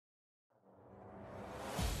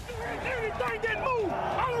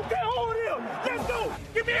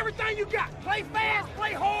Give me everything you got. Play fast,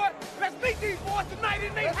 play hard. Let's beat these boys tonight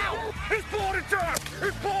in their house. It's party time.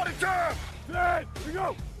 It's party time. Here we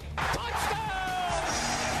go. Touchdown!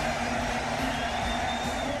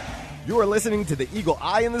 You are listening to the Eagle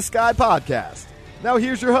Eye in the Sky podcast. Now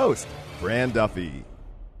here's your host, Fran Duffy.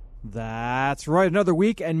 That's right. Another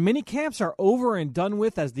week, and mini camps are over and done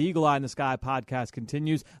with as the Eagle Eye in the Sky podcast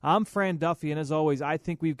continues. I'm Fran Duffy, and as always, I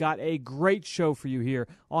think we've got a great show for you here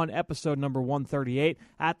on episode number 138.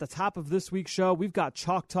 At the top of this week's show, we've got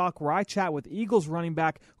Chalk Talk, where I chat with Eagles running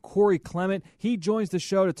back Corey Clement. He joins the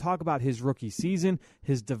show to talk about his rookie season,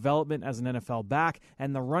 his development as an NFL back,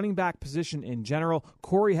 and the running back position in general.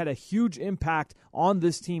 Corey had a huge impact on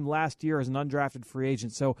this team last year as an undrafted free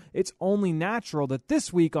agent, so it's only natural that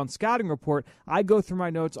this week on Scouting Report, I go through my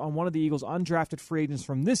notes on one of the Eagles' undrafted free agents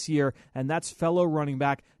from this year, and that's fellow running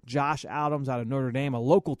back Josh Adams out of Notre Dame, a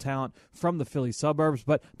local talent from the Philly suburbs.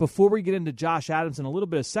 But before we get into Josh Adams and a little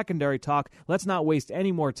bit of secondary talk, let's not waste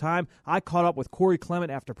any more time. I caught up with Corey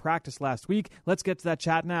Clement after practice last week. Let's get to that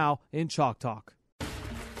chat now in Chalk Talk.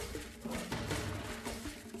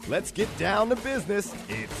 Let's get down to business.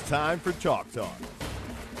 It's time for Chalk Talk.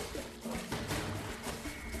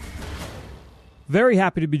 Very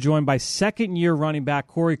happy to be joined by second-year running back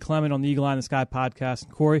Corey Clement on the Eagle Eye in the Sky podcast.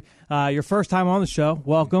 Corey, your first time on the show.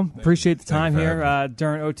 Welcome. Appreciate the time here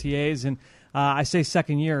during OTAs. And I say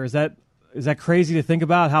second year. Is that crazy to think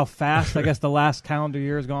about how fast, I guess, the last calendar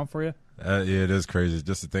year has gone for you? Yeah, it is crazy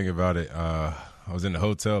just to think about it. I was in the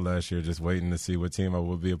hotel last year just waiting to see what team I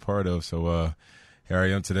would be a part of. So here I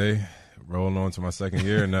am today, rolling on to my second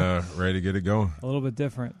year and ready to get it going. A little bit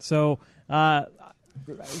different. So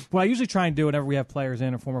what I usually try and do whenever we have players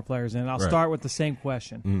in or former players in, I'll start with the same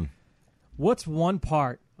question. What's one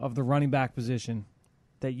part of the running back position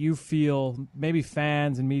that you feel maybe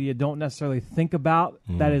fans and media don't necessarily think about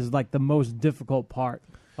that is like the most difficult part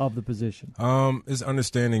of the position? It's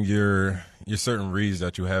understanding your certain reads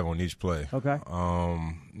that you have on each play. Okay.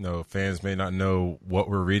 Fans may not know what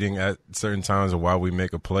we're reading at certain times or why we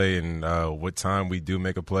make a play and what time we do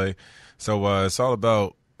make a play. So it's all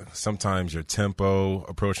about sometimes your tempo,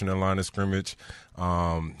 approaching the line of scrimmage,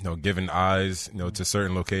 giving eyes, to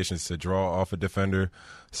certain locations to draw off a defender.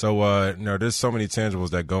 So, there's so many tangibles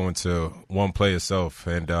that go into one play itself,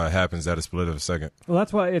 and it happens at a split of a second. Well,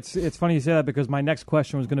 that's why it's funny you say that, because my next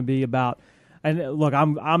question was going to be about, and look,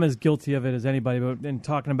 I'm as guilty of it as anybody, but in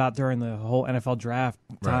talking about during the whole NFL draft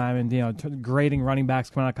time and grading running backs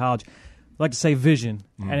coming out of college, I like to say vision,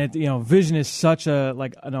 and vision is such an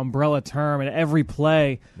umbrella term, and every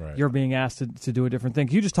play you're being asked to do a different thing.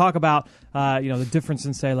 Can you just talk about the difference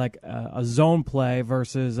in, say, like a zone play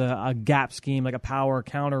versus a gap scheme, like a power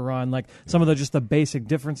counter run, like some of the basic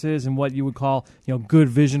differences in what you would call good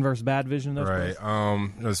vision versus bad vision in those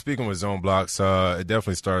plays? Speaking with zone blocks, it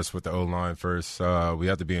definitely starts with the O-line first. We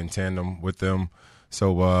have to be in tandem with them.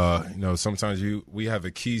 So, sometimes we have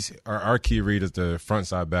our key read is the front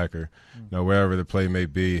side backer, wherever the play may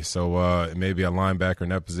be. So, it may be a linebacker in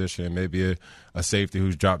that position. It may be a safety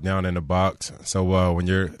who's dropped down in the box. So,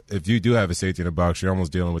 if you do have a safety in the box, you're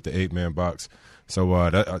almost dealing with the 8-man box. So,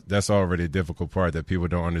 that's already a difficult part that people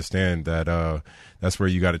don't understand, that that's where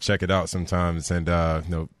you got to check it out sometimes and,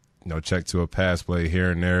 check to a pass play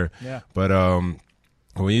here and there. Yeah. But,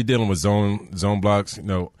 when you're dealing with zone blocks,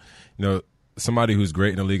 somebody who's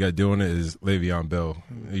great in the league at doing it is Le'Veon Bell.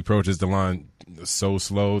 He approaches the line so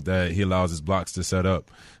slow that he allows his blocks to set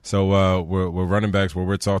up. So we're running backs, what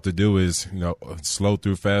we're taught to do is, slow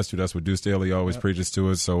through, fast through. That's what Deuce Staley always preaches to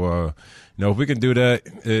us. So, if we can do that,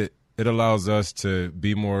 it allows us to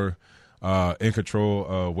be more in control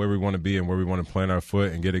of where we want to be and where we want to plant our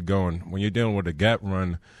foot and get it going. When you're dealing with a gap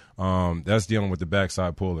run, that's dealing with the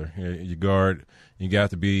backside puller. You guard, you got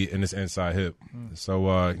to be in this inside hip.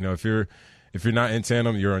 So, if you're not in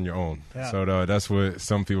tandem, you're on your own. Yeah. So that's what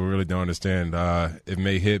some people really don't understand. It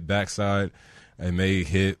may hit backside, it may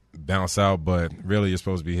hit bounce out, but really you're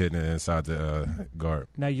supposed to be hitting it inside the guard.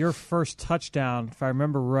 Now, your first touchdown, if I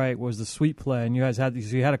remember right, was the sweep play, and you guys had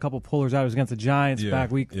a couple pullers out. It was against the Giants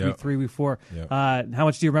back week 3, week 4. Yep. How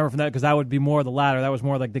much do you remember from that? Because that would be more the latter. That was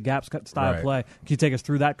more like the gap style play. Can you take us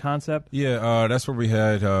through that concept? Yeah, that's where we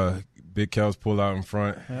had Big Kels pull out in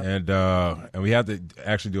front, and we had to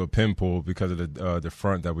actually do a pin pull because of the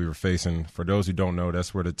front that we were facing. For those who don't know,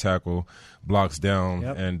 that's where the tackle blocks down,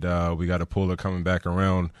 and we got a puller coming back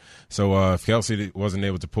around. So if Kelsey wasn't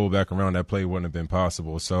able to pull back around, that play wouldn't have been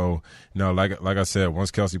possible. So like I said,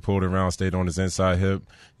 once Kelsey pulled around, stayed on his inside hip,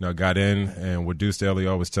 got in, and what Deuce Staley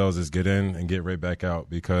always tells us, get in and get right back out,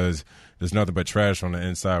 because there's nothing but trash on the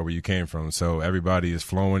inside where you came from. So everybody is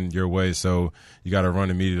flowing your way, so you got to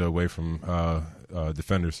run immediately away from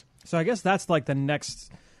defenders. So I guess that's like the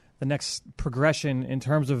next progression in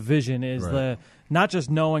terms of vision is Right. not just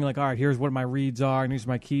knowing like, all right, here's what my reads are and these are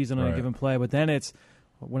my keys on a Right. given play, but then it's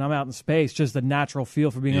when I'm out in space, just the natural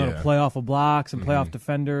feel for being able to play off of blocks and play off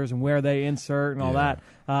defenders and where they insert and all that.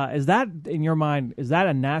 Is that, in your mind, is that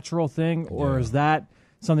a natural thing, or is that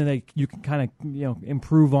something that you can kind of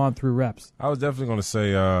improve on through reps? I was definitely going to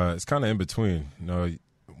say it's kind of in between.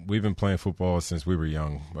 We've been playing football since we were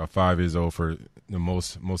young, about 5 years old for the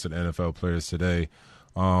most of the NFL players today.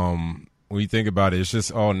 When you think about it, it's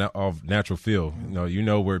just all off natural feel. You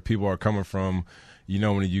know where people are coming from. You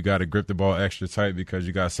know when you got to grip the ball extra tight because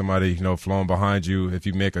you got somebody flowing behind you if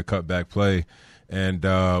you make a cutback play, and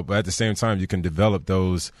but at the same time you can develop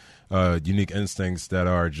those unique instincts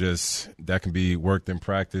that can be worked in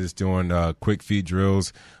practice, doing quick feet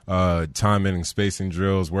drills, timing and spacing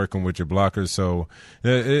drills, working with your blockers. So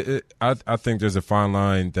I think there's a fine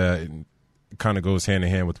line that kind of goes hand in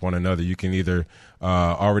hand with one another. You can either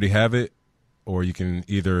already have it, or you can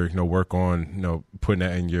either work on putting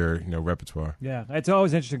that in your repertoire. Yeah, it's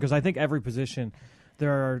always interesting because I think every position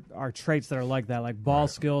there are traits that are like that, like ball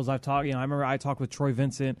skills. I remember I talked with Troy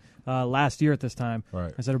Vincent last year at this time.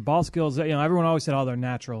 Right. I said, ball skills, everyone always said, oh, they're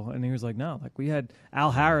natural, and he was like, no, like we had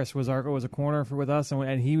Al Harris was a corner with us,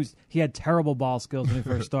 and he had terrible ball skills when he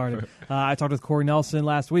first started. I talked with Corey Nelson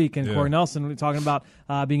last week, and Corey Nelson was talking about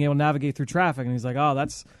being able to navigate through traffic, and he's like, oh,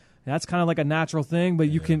 that's kind of like a natural thing, but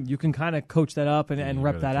you can kind of coach that up and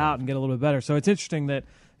rep that out and get a little bit better. So it's interesting that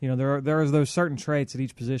there are those certain traits at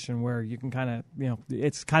each position where you can kind of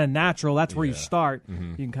it's kind of natural. That's where you start.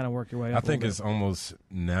 You can kind of work your way up. I think it's almost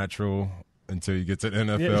natural until you get to the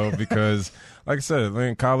NFL because, like I said,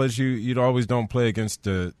 in college you always don't play against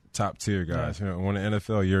the top tier guys. When in the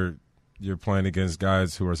NFL you're playing against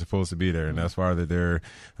guys who are supposed to be there, and that's why they're there.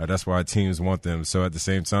 That's why teams want them. So at the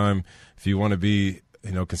same time, if you want to be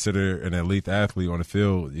consider an elite athlete on the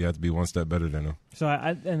field, you have to be one step better than them. So,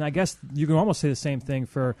 I guess you can almost say the same thing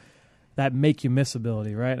for that make you miss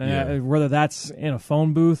ability, right? And whether that's in a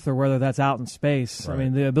phone booth or whether that's out in space. Right. I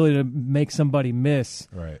mean, the ability to make somebody miss.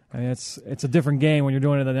 Right. I mean, it's a different game when you're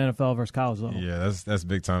doing it at the NFL versus college level. Yeah, that's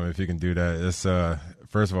big time if you can do that. It's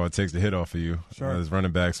first of all, it takes the hit off of you. Sure. As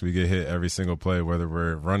running backs, we get hit every single play, whether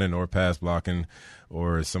we're running or pass blocking,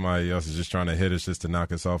 or somebody else is just trying to hit us just to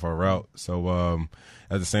knock us off our route. So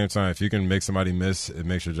at the same time, if you can make somebody miss, it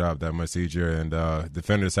makes your job that much easier. And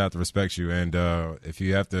defenders have to respect you. And if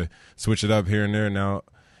you have to switch it up here and there, now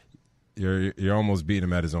you're almost beating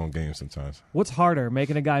him at his own game sometimes. What's harder,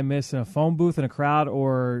 making a guy miss in a phone booth in a crowd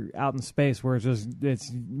or out in space where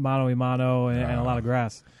it's mano a mano and a lot of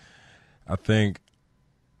grass? I think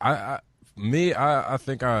I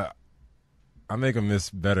think I make them miss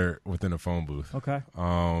better within a phone booth. Okay.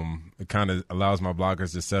 It kind of allows my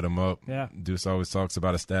blockers to set them up. Yeah. Deuce always talks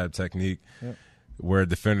about a stab technique. Yep. Where a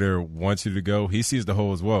defender wants you to go, he sees the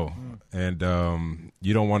hole as well. And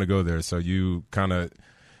you don't want to go there. So you kind of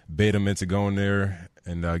bait him into going there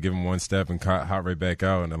and give him one step and hot right back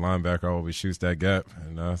out. And the linebacker always shoots that gap.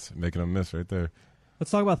 And that's making him miss right there. Let's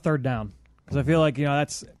talk about third down. Because I feel like,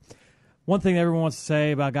 that's one thing that everyone wants to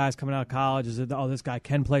say about guys coming out of college is that, this guy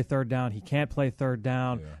can play third down. He can't play third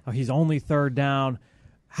down. Oh, he's only third down.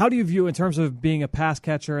 How do you view, in terms of being a pass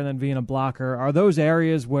catcher and then being a blocker, are those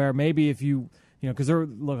areas where maybe if you because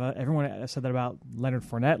everyone said that about Leonard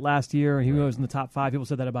Fournette last year, and he was in the top 5. People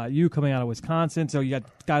said that about you coming out of Wisconsin. So you got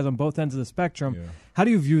guys on both ends of the spectrum. Yeah. How do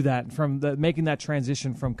you view that from making that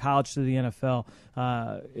transition from college to the NFL?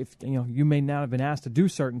 If you may not have been asked to do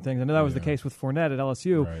certain things. I know that was the case with Fournette at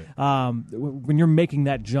LSU. Right. When you're making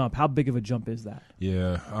that jump, how big of a jump is that?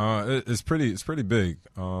 Yeah, it's pretty big.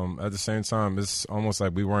 At the same time, it's almost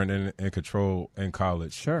like we weren't in control in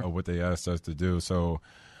college of what they asked us to do. So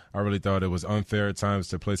I really thought it was unfair at times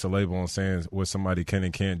to place a label on saying what somebody can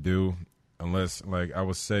and can't do, unless, like I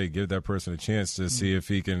would say, give that person a chance to see if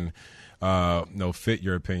he can, fit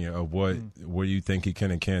your opinion of what you think he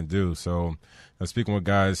can and can't do. So, speaking with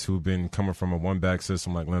guys who've been coming from a one-back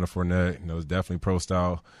system like Leonard Fournette, is definitely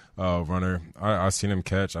pro-style runner. I've seen him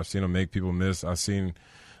catch. I've seen him make people miss. I've seen,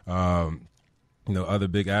 other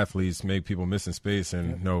big athletes make people miss in space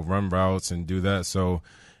and run routes and do that. So.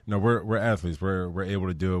 No, we're athletes. We're able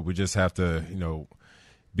to do it. We just have to,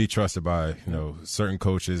 be trusted by, certain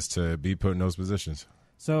coaches to be put in those positions.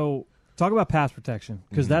 So talk about pass protection,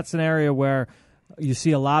 because that's an area where you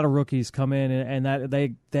see a lot of rookies come in and that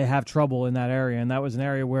they have trouble in that area. And that was an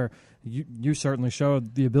area where you certainly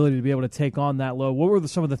showed the ability to be able to take on that load. What were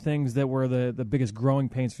some of the things that were the biggest growing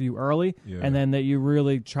pains for you early and then that you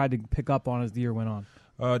really tried to pick up on as the year went on?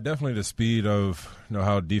 Definitely the speed of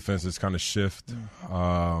how defenses kind of shift,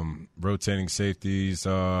 rotating safeties.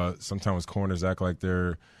 Sometimes corners act like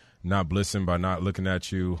they're not blitzing by not looking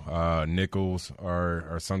at you. Nickels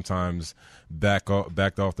are sometimes backed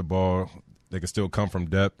off the ball. They can still come from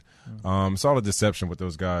depth. It's all a deception with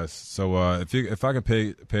those guys. So if I can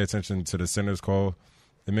pay attention to the center's call,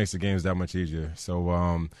 it makes the games that much easier.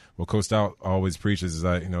 So what Coach Stout always preaches is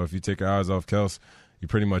that if you take your eyes off Kels, you're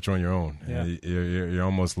pretty much on your own. Yeah. You're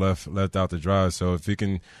almost left out to dry. So if you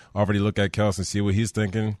can already look at Kels and see what he's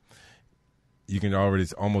thinking, you can already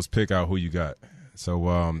almost pick out who you got. So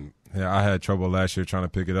I had trouble last year trying to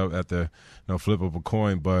pick it up at the flip of a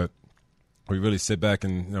coin, but we really sit back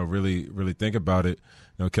and really think about it.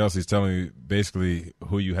 Kelsey's telling you basically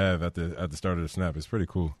who you have at the start of the snap. It's pretty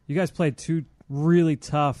cool. You guys played two really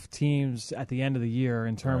tough teams at the end of the year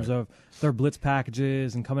in terms of their blitz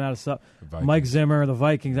packages and coming out of stuff. Mike Zimmer, the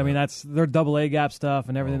Vikings. I mean, that's their double A gap stuff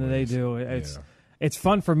and everything that they do. It's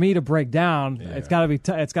fun for me to break down. Yeah. It's got to be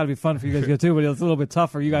it's got to be fun for you guys to go too, but it's a little bit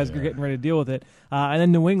tougher. You guys are getting ready to deal with it. And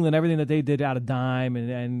then New England, everything that they did out of dime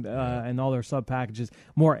and all their sub packages,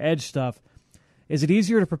 more edge stuff. Is it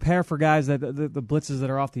easier to prepare for guys that the blitzes that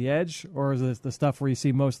are off the edge, or is it the stuff where you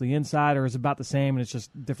see mostly inside, or is it about the same and it's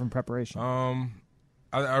just different preparation?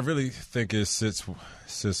 I really think it sits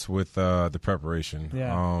with the preparation.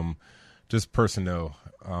 Yeah. Just personnel.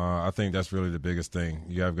 I think that's really the biggest thing.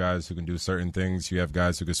 You have guys who can do certain things. You have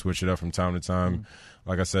guys who can switch it up from time to time. Mm-hmm.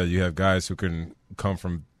 Like I said, you have guys who can come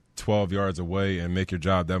from 12 yards away and make your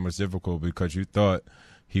job that much difficult because you thought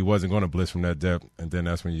he wasn't going to blitz from that depth, and then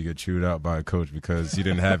that's when you get chewed out by a coach because you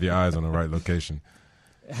didn't have your eyes on the right location.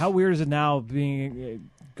 How weird is it now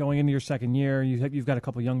going into your second year? You've got a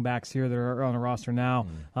couple young backs here that are on the roster now.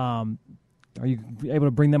 Are you able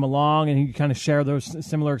to bring them along and you kind of share those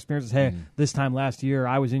similar experiences? Hey, this time last year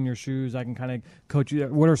I was in your shoes. I can kind of coach you.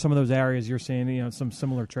 What are some of those areas you're seeing? Some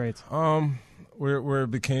similar traits. Where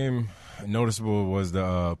it became noticeable was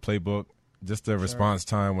the playbook, just the response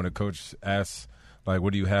time when a coach asks, like,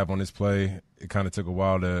 what do you have on this play? It kind of took a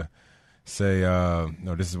while to say,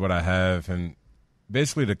 no, this is what I have, and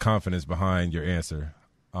basically the confidence behind your answer.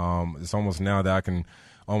 It's almost now that I can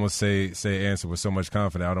almost say answer with so much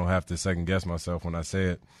confidence I don't have to second guess myself when I say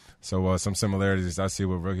it. So some similarities I see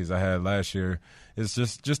with rookies I had last year. It's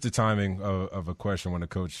just the timing of a question when a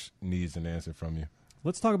coach needs an answer from you.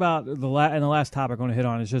 Let's talk about the last topic I want to hit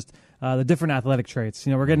on is just the different athletic traits.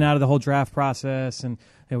 We're getting out of the whole draft process, and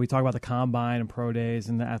we talk about the combine and pro days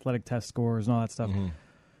and the athletic test scores and all that stuff. Mm-hmm.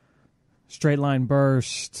 Straight line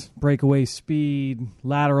burst, breakaway speed,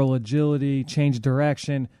 lateral agility, change of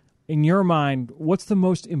direction. In your mind, what's the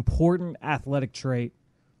most important athletic trait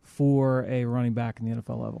for a running back in the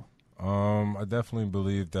NFL level? I definitely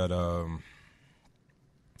believe that.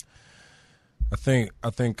 I think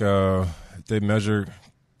they measure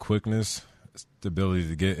quickness, the ability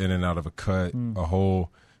to get in and out of a cut, a hole,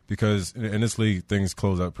 because in this league things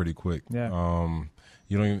close up pretty quick. Yeah.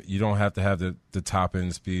 You don't have to have the top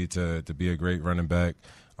end speed to be a great running back.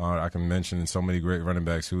 I can mention so many great running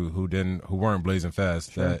backs who weren't blazing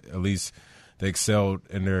fast, that at least they excelled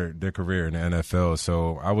in their career in the NFL.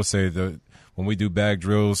 So I would say that when we do bag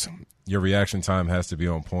drills, your reaction time has to be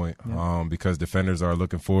on point, because defenders are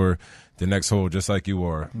looking for the next hole just like you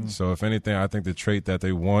are. So if anything, I think the trait that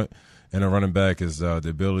they want in a running back is the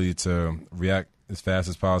ability to react as fast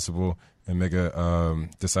as possible and make a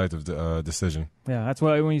decisive decision. Yeah, that's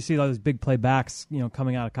why when you see all those big play backs,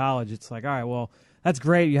 coming out of college, it's like, all right, well, that's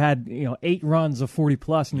great. You had 8 runs of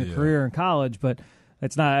 40+ in your career in college, but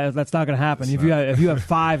that's not going to happen. If you have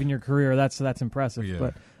 5 in your career, that's impressive. Yeah.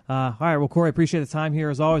 But all right, well, Corey, appreciate the time here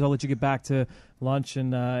as always. I'll let you get back to lunch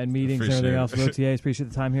and meetings and everything else with OTAs. Appreciate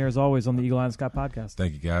the time here as always on the Eagle Eye in the Sky podcast.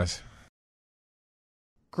 Thank you, guys.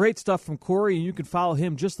 Great stuff from Corey, and you can follow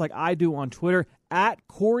him just like I do on Twitter at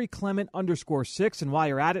CoreyClement_6. And while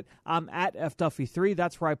you're at it, I'm at FDuffy3.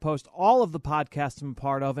 That's where I post all of the podcasts I'm a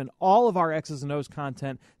part of and all of our X's and O's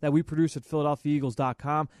content that we produce at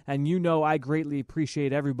PhiladelphiaEagles.com. And I greatly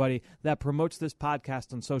appreciate everybody that promotes this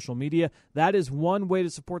podcast on social media. That is one way to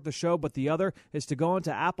support the show, but the other is to go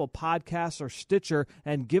into Apple Podcasts or Stitcher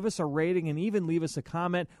and give us a rating and even leave us a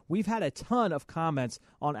comment. We've had a ton of comments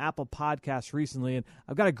on Apple Podcasts recently, and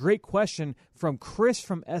I've got a great question from Chris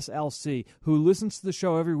from SLC, who listens to the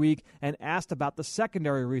show every week and asked about the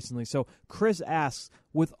secondary recently. So Chris asks,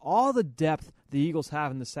 with all the depth the Eagles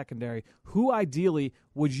have in the secondary, who ideally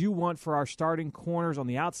would you want for our starting corners on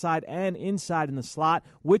the outside and inside in the slot?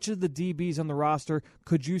 Which of the DBs on the roster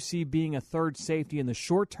could you see being a third safety in the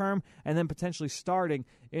short term and then potentially starting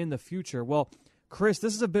in the future? Well, Chris,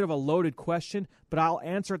 this is a bit of a loaded question, but I'll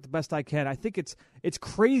answer it the best I can. I think it's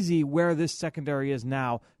crazy where this secondary is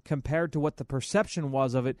now compared to what the perception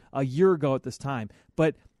was of it a year ago at this time.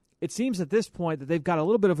 But it seems at this point that they've got a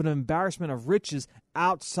little bit of an embarrassment of riches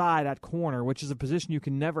outside at corner, which is a position you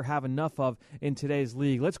can never have enough of in today's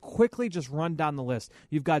league. Let's quickly just run down the list.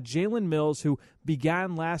 You've got Jalen Mills, who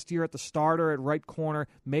began last year at the starter at right corner,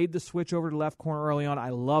 made the switch over to left corner early on. I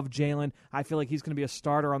love Jalen. I feel like he's going to be a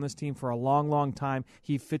starter on this team for a long, long time.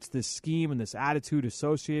 He fits this scheme and this attitude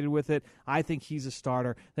associated with it. I think he's a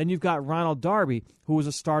starter. Then you've got Ronald Darby, who was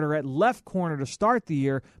a starter at left corner to start the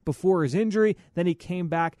year before his injury. Then he came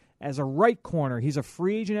back as a right corner. He's a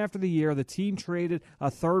free agent after the year. The team traded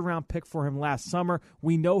a third-round pick for him last summer.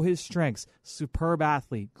 We know his strengths. Superb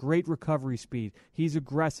athlete, great recovery speed. He's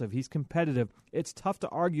aggressive. He's competitive. It's tough to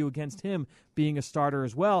argue against him being a starter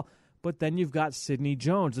as well. But then you've got Sidney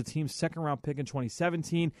Jones, the team's second-round pick in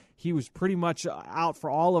 2017. He was pretty much out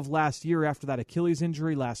for all of last year after that Achilles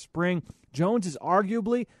injury last spring. Jones is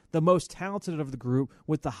arguably the most talented of the group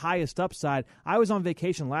with the highest upside. I was on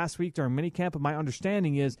vacation last week during minicamp, and my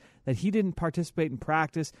understanding is that he didn't participate in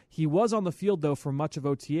practice. He was on the field, though, for much of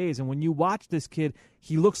OTAs, and when you watch this kid,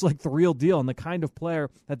 he looks like the real deal and the kind of player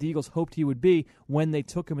that the Eagles hoped he would be when they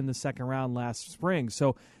took him in the second round last spring.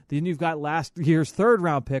 So then you've got last year's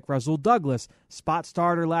third-round pick, Rasul Douglas, spot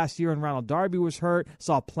starter last year, and Ronald Darby was hurt,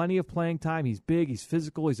 saw plenty of playing time. He's big, he's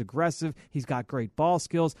physical, he's aggressive, he's got great ball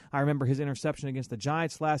skills. I remember his interception against the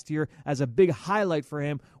Giants last year as a big highlight for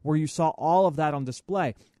him where you saw all of that on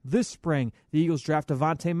display. This spring, the Eagles draft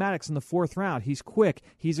Devontae Maddox in the fourth round. He's quick.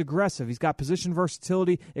 He's aggressive. He's got position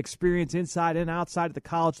versatility, experience inside and outside at the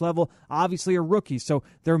college level. Obviously a rookie, so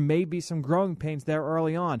there may be some growing pains there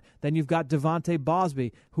early on. Then you've got Devontae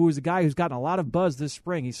Bosby, who is a guy who's gotten a lot of buzz this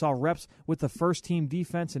spring. He saw reps with the first-team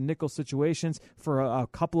defense in nickel situations for a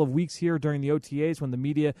couple of weeks here during the OTAs when the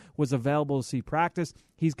media was available to see practice.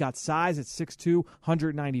 He's got size at 6'2",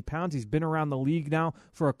 190 pounds. He's been around the league now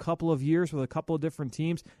for a couple of years with a couple of different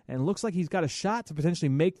teams, and looks like he's got a shot to potentially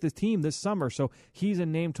make the team this summer, so he's a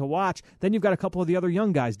name to watch. Then you've got a couple of the other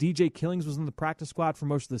young guys. DJ Killings was in the practice squad for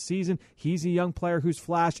most of the season. He's a young player who's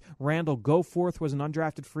flashed. Randall Goforth was an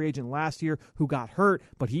undrafted free agent last year who got hurt,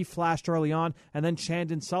 but he flashed early on. And then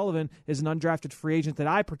Chandon Sullivan is an undrafted free agent that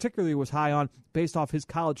I particularly was high on based off his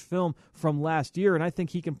college film from last year, and I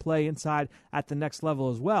think he can play inside at the next level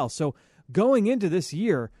as well. So going into this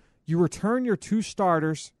year, you return your two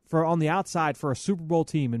starters for on the outside for a Super Bowl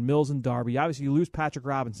team in Mills and Darby. Obviously, you lose Patrick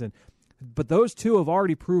Robinson, but those two have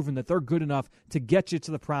already proven that they're good enough to get you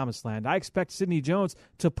to the promised land. I expect Sidney Jones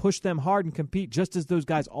to push them hard and compete just as those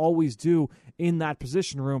guys always do in that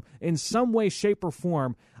position room. In some way, shape, or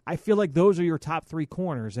form, I feel like those are your top three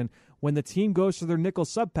corners. And when the team goes to their nickel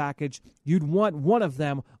sub package, you'd want one of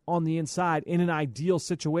them on the inside in an ideal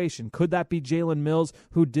situation. Could that be Jalen Mills,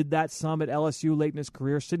 who did that some at LSU late in his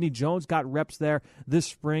career? Sidney Jones got reps there this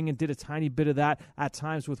spring and did a tiny bit of that at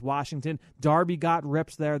times with Washington. Darby got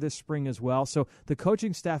reps there this spring as well. So the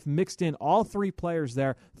coaching staff mixed in all three players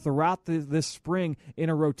there throughout this spring in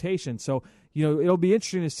a rotation. So, it'll be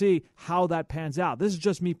interesting to see how that pans out. This is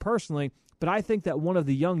just me personally. But I think that one of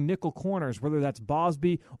the young nickel corners, whether that's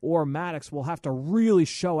Bosby or Maddox, will have to really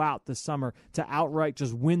show out this summer to outright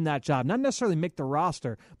just win that job. Not necessarily make the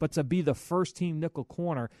roster, but to be the first-team nickel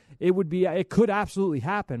corner. It could absolutely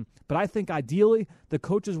happen. But I think ideally the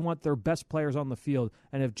coaches want their best players on the field.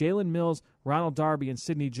 And if Jalen Mills, Ronald Darby, and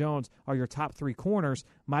Sidney Jones are your top three corners,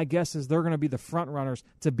 my guess is they're going to be the front runners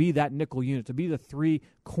to be that nickel unit, to be the three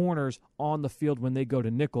corners on the field when they go to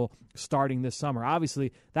nickel starting this summer.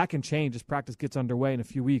 Obviously, that can change as practice gets underway in a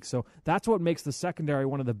few weeks. So that's what makes the secondary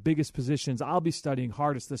one of the biggest positions I'll be studying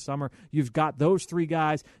hardest this summer. You've got those three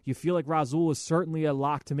guys. You feel like Rasul is certainly a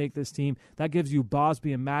lock to make this team. That gives you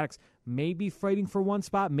Bosby and Maddox maybe fighting for one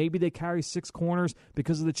spot. Maybe they carry six corners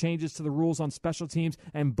because of the changes to the rules on special teams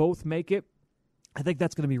and both make it. I think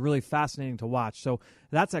that's going to be really fascinating to watch. So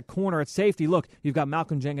that's at corner. At safety, look, you've got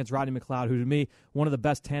Malcolm Jenkins, Rodney McLeod, who to me, one of the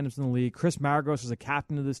best tandems in the league. Chris Maragos is a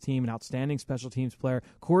captain of this team, an outstanding special teams player.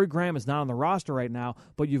 Corey Graham is not on the roster right now,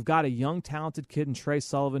 but you've got a young, talented kid in Trey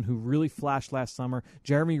Sullivan who really flashed last summer.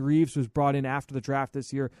 Jeremy Reeves was brought in after the draft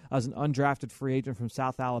this year as an undrafted free agent from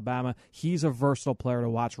South Alabama. He's a versatile player to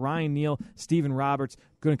watch. Ryan Neal, Steven Roberts,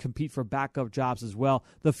 going to compete for backup jobs as well.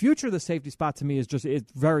 The future of the safety spot to me is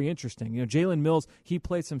it's very interesting. Jalen Mills, he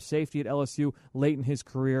played some safety at LSU late in his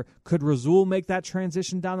career. Could Rasul make that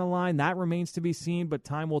transition down the line? That remains to be seen, but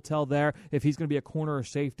time will tell there if he's going to be a corner or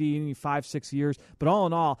safety in 5-6 years. But all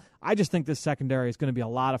in all, I just think this secondary is going to be a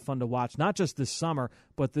lot of fun to watch, not just this summer,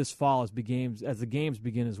 but but this fall as the games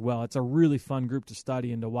begin as well. It's a really fun group to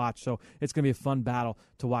study and to watch, so it's going to be a fun battle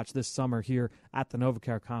to watch this summer here at the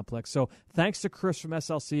NovaCare Complex. So thanks to Chris from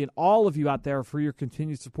SLC and all of you out there for your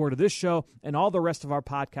continued support of this show and all the rest of our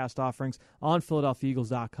podcast offerings on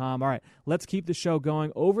PhiladelphiaEagles.com. All right, let's keep the show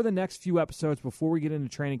going. Over the next few episodes before we get into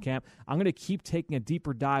training camp, I'm going to keep taking a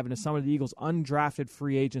deeper dive into some of the Eagles' undrafted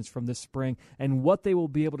free agents from this spring and what they will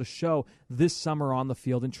be able to show this summer on the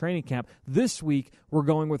field in training camp. This week, we're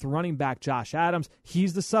going with running back Josh Adams.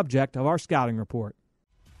 He's the subject of our scouting report.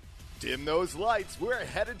 Dim those lights. We're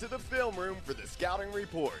headed to the film room for the scouting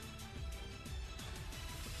report.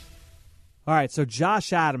 All right, so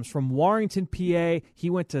Josh Adams from Warrington, PA. He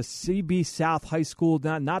went to CB South High School,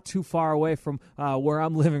 not too far away from where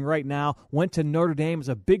I'm living right now. Went to Notre Dame as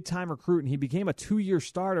a big-time recruit, and he became a 2-year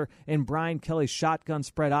starter in Brian Kelly's shotgun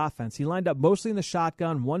spread offense. He lined up mostly in the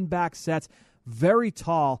shotgun, one-back sets, very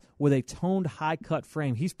tall with a toned high-cut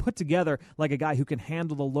frame. He's put together like a guy who can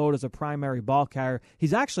handle the load as a primary ball carrier.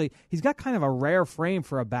 He's got kind of a rare frame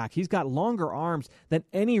for a back. He's got longer arms than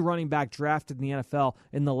any running back drafted in the NFL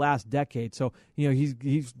in the last decade. So,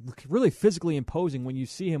 he's really physically imposing when you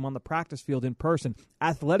see him on the practice field in person.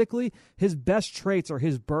 Athletically, his best traits are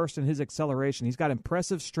his burst and his acceleration. He's got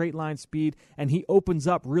impressive straight line speed, and he opens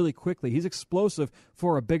up really quickly. He's explosive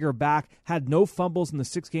for a bigger back, had no fumbles in the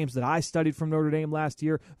 6 games that I studied from Notre Dame last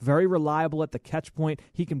year, very reliable at the catch point.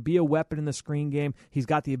 He can be a weapon in the screen game. He's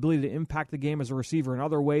got the ability to impact the game as a receiver in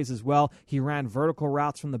other ways as well. He ran vertical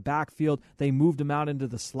routes from the backfield. They moved him out into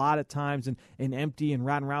the slot at times and empty and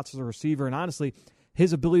ran routes as a receiver. And honestly,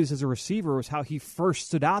 his abilities as a receiver was how he first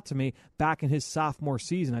stood out to me back in his sophomore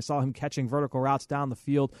season. I saw him catching vertical routes down the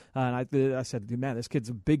field, and I said, man, this kid's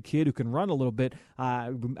a big kid who can run a little bit.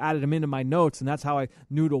 Added him into my notes, and that's how I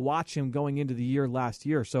knew to watch him going into the year last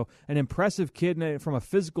year. So an impressive kid from a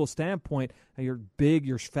physical standpoint. You're big,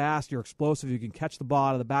 you're fast, you're explosive, you can catch the ball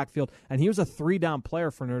out of the backfield. And he was a 3-down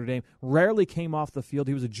player for Notre Dame, rarely came off the field.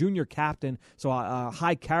 He was a junior captain, so a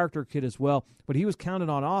high-character kid as well. But he was counted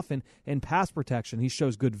on often in pass protection. He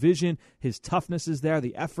shows good vision. His toughness is there.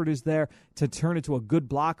 The effort is there to turn into a good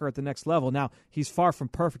blocker at the next level. Now, he's far from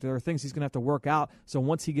perfect. There are things he's going to have to work out. So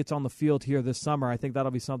once he gets on the field here this summer, I think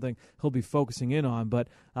that'll be something he'll be focusing in on. But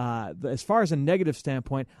as far as a negative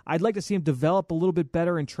standpoint, I'd like to see him develop a little bit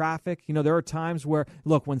better in traffic. There are times where,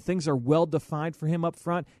 look, when things are well-defined for him up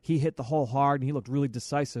front, he hit the hole hard and he looked really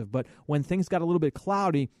decisive. But when things got a little bit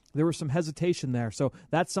cloudy, there was some hesitation there. So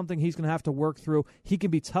that's something he's going to have to work through. He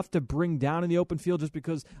can be tough to bring down in the open field just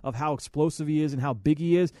because of how explosive he is and how big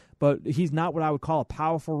he is, but he's not what I would call a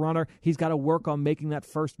powerful runner. He's got to work on making that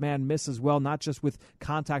first man miss as well, not just with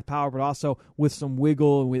contact power, but also with some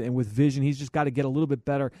wiggle and with vision. He's just got to get a little bit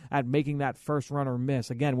better at making that first runner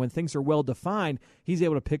miss. Again, when things are well defined, he's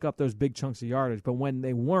able to pick up those big chunks of yardage, but when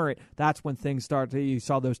they weren't, that's when things start you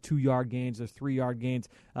saw those 2-yard gains, those 3-yard gains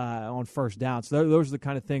on first down. So those are the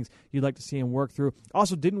kind of things you'd like to see him work through.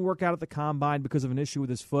 Also didn't work out at the combine because of an issue with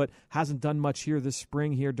his foot. Hasn't done much here this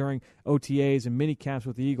spring here during OTAs and mini camps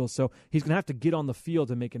with the Eagles. So he's going to have to get on the field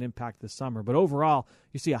to make an impact this summer. But overall,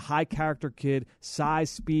 you see a high character kid, size,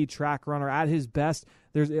 speed, track runner at his best.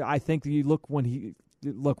 I think you look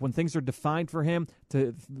when things are defined for him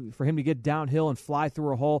to get downhill and fly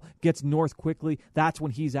through a hole, gets north quickly, that's when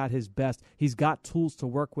he's at his best. He's got tools to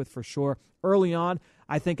work with for sure. Early on,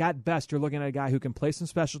 I think at best you're looking at a guy who can play some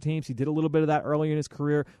special teams. He did a little bit of that early in his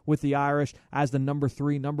career with the Irish as the number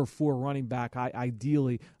 3, number 4 running back,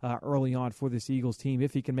 ideally early on for this Eagles team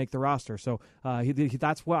if he can make the roster. So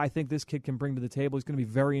that's what I think this kid can bring to the table. He's going to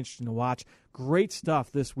be very interesting to watch. Great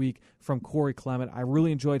stuff this week from Corey Clement. I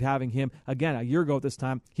really enjoyed having him. Again, a year ago at this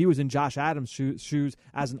time, he was in Josh Adams' shoes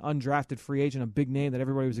as an undrafted free agent, a big name that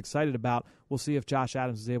everybody was excited about. We'll see if Josh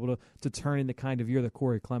Adams is able to turn in the kind of year that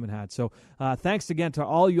Corey Clement had. So thanks again to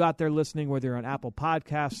all you out there listening, whether you're on Apple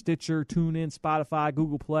Podcasts, Stitcher, TuneIn, Spotify,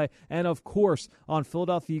 Google Play, and of course on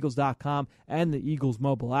PhiladelphiaEagles.com and the Eagles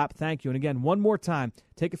mobile app. Thank you. And again, one more time,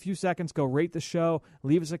 take a few seconds, go rate the show,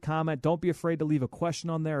 leave us a comment. Don't be afraid to leave a question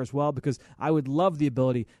on there as well, because I would love the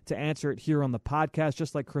ability to answer it here on the podcast,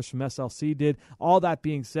 just like Chris from SLC did. All that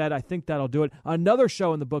being said, I think that'll do it. Another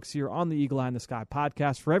show in the books here on the Eagle Eye in the Sky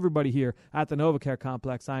podcast. For everybody here at the NovaCare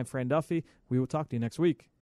Complex, I'm Fran Duffy. We will talk to you next week.